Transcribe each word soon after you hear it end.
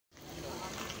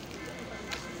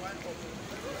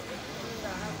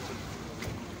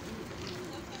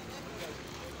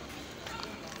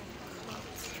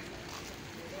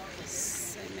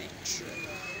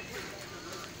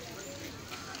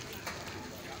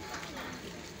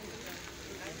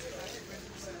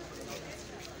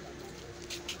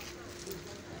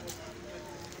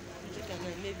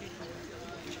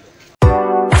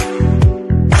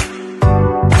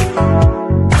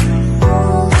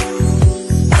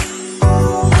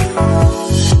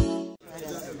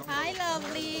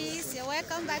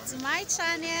my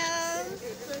channel.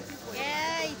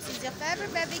 Yeah, it is your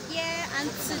favorite baby girl, and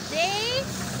today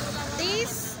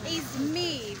this is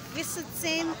me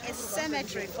visiting a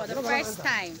cemetery for the first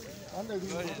time.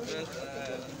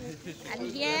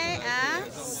 And here are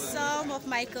some of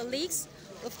my colleagues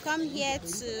who've come here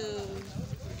to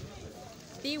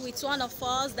be with one of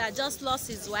us that just lost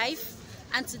his wife.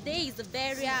 And today is the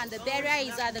burial, and the burial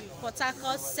is at the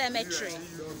Harcourt cemetery.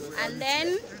 And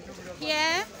then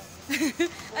here,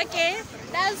 okay,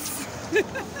 that's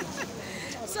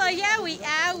so here we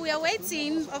are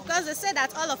waiting. Of course, they said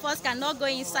that all of us cannot go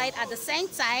inside at the same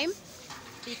time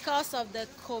because of the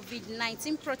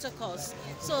COVID-19 protocols.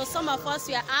 So some of us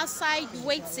were outside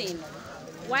waiting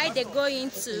while they go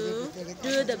in to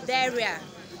do the burial.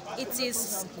 It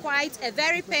is quite a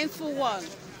very painful one.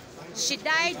 She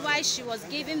died while she was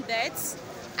giving birth,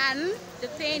 and the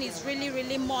pain is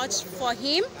really much for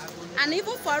him and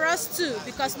even for us too,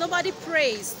 because nobody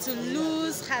prays to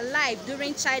lose her life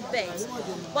during childbirth.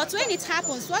 But when it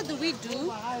happens, what do? We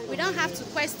don't have to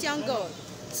question God.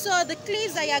 So the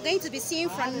clips that you are going to be seeing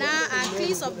from now are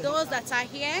clips of those that are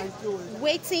here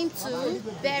waiting to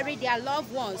bury their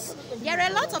loved ones. There are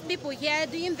a lot of people here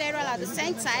doing burial at the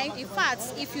same time. In fact,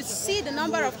 if you see the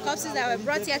number of corpses that were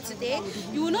brought here today,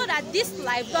 you will know that this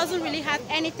life doesn't really have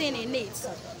anything in it.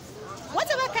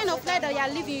 Whatever kind of life that you are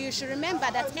living, you should remember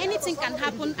that anything can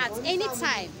happen at any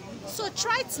time. So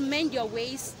try to mend your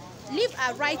ways, live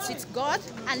aright with God,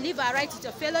 and live aright with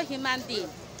your fellow human being.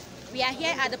 We are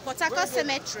here at the Harcourt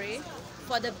Cemetery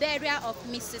for the burial of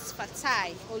Mrs.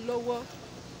 Fatai Olowo.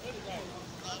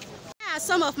 Here are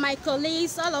some of my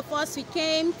colleagues. All of us, we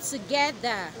came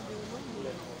together.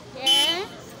 Yeah.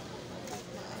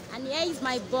 And here is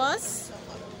my boss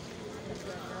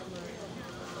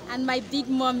and my big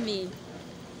mommy.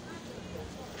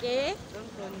 Okay.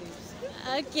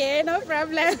 Okay, no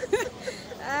problem.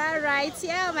 All right,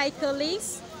 here are my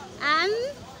colleagues. And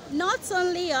not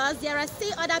only us, there are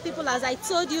still other people. As I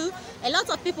told you, a lot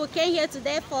of people came here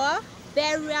today for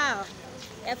burial.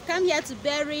 They've come here to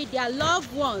bury their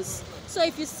loved ones. So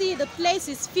if you see, the place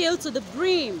is filled to the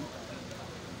brim.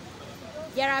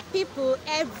 There are people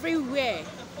everywhere.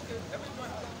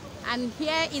 And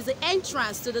here is the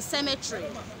entrance to the cemetery.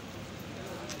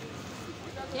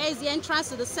 Here is the entrance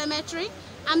to the cemetery.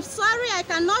 I'm sorry I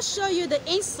cannot show you the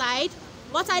inside,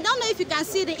 but I don't know if you can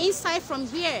see the inside from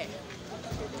here.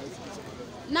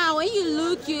 Now, when you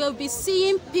look, you'll be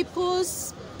seeing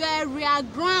people's burial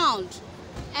ground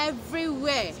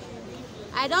everywhere.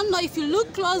 I don't know if you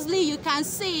look closely, you can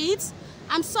see it.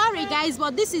 I'm sorry, guys,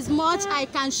 but this is much I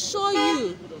can show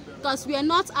you because we are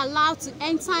not allowed to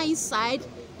enter inside.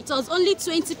 It was only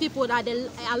 20 people that they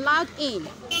allowed in.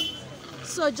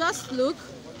 So just look.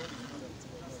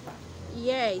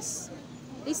 Yes,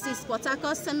 this is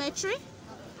Harcourt Cemetery,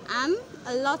 and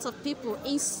a lot of people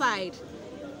inside.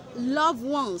 Loved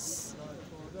ones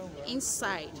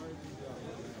inside.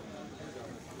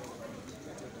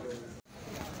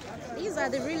 These are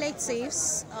the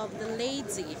relatives of the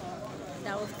lady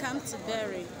that will come to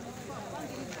bury.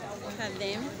 Look at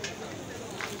them.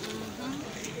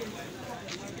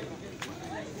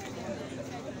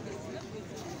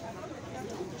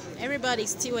 Everybody's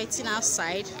still waiting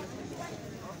outside.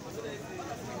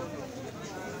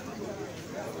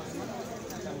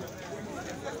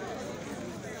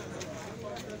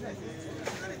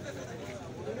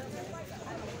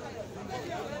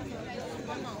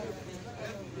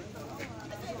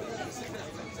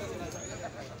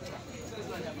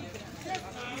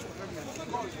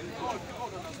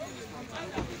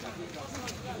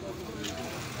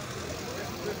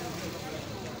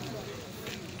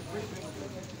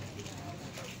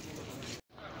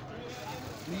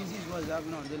 This is what's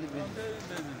happening on daily basis.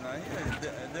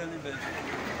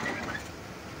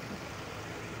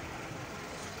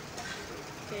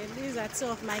 Okay, these are two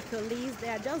of my colleagues. They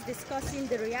are just discussing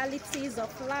the realities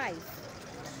of life.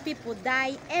 People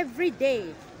die every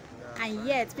day, and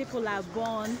yet people are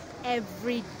born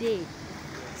every day.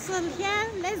 So here,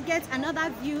 let's get another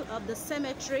view of the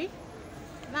cemetery.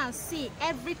 Now see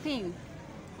everything.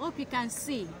 Hope you can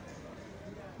see.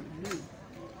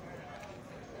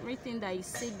 Everything that you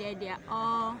see there, they are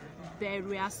all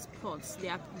burial spots. They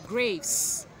are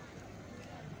graves.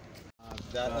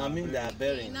 They are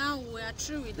burying. Now we are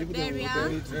through with the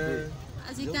burial.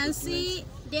 As you can see,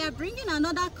 they are bringing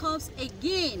another corpse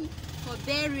again for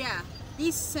burial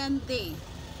this same day.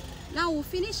 Now we'll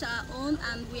finish our own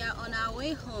and we are on our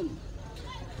way home.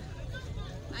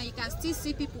 Now you can still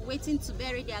see people waiting to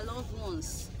bury their loved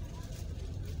ones.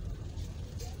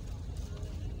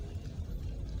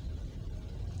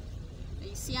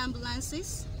 You see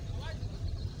ambulances.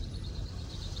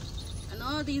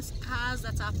 And all these cars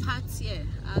that are parked here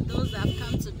are those that have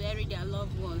come to bury their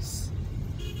loved ones.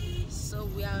 So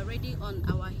we are already on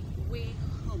our way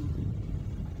home.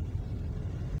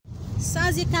 So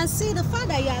as you can see, the fact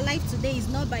that you are alive today is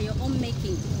not by your own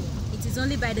making. It is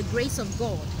only by the grace of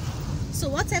God. So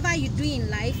whatever you do in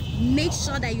life, make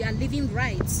sure that you are living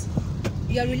right.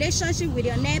 Your relationship with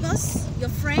your neighbors, your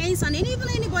friends, and even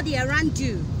anybody around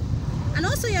you. And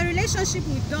also your relationship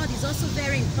with God is also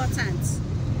very important.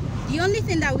 The only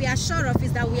thing that we are sure of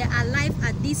is that we are alive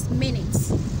at this minute.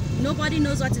 Nobody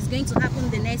knows what is going to happen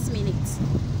the next minute.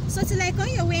 So till I come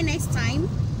your way next time,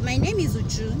 my name is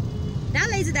Uju. That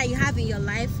lady that you have in your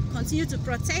life, continue to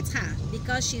protect her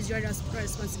because she's your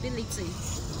responsibility.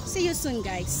 See you soon,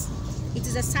 guys. It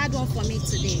is a sad one for me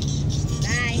today.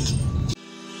 Bye.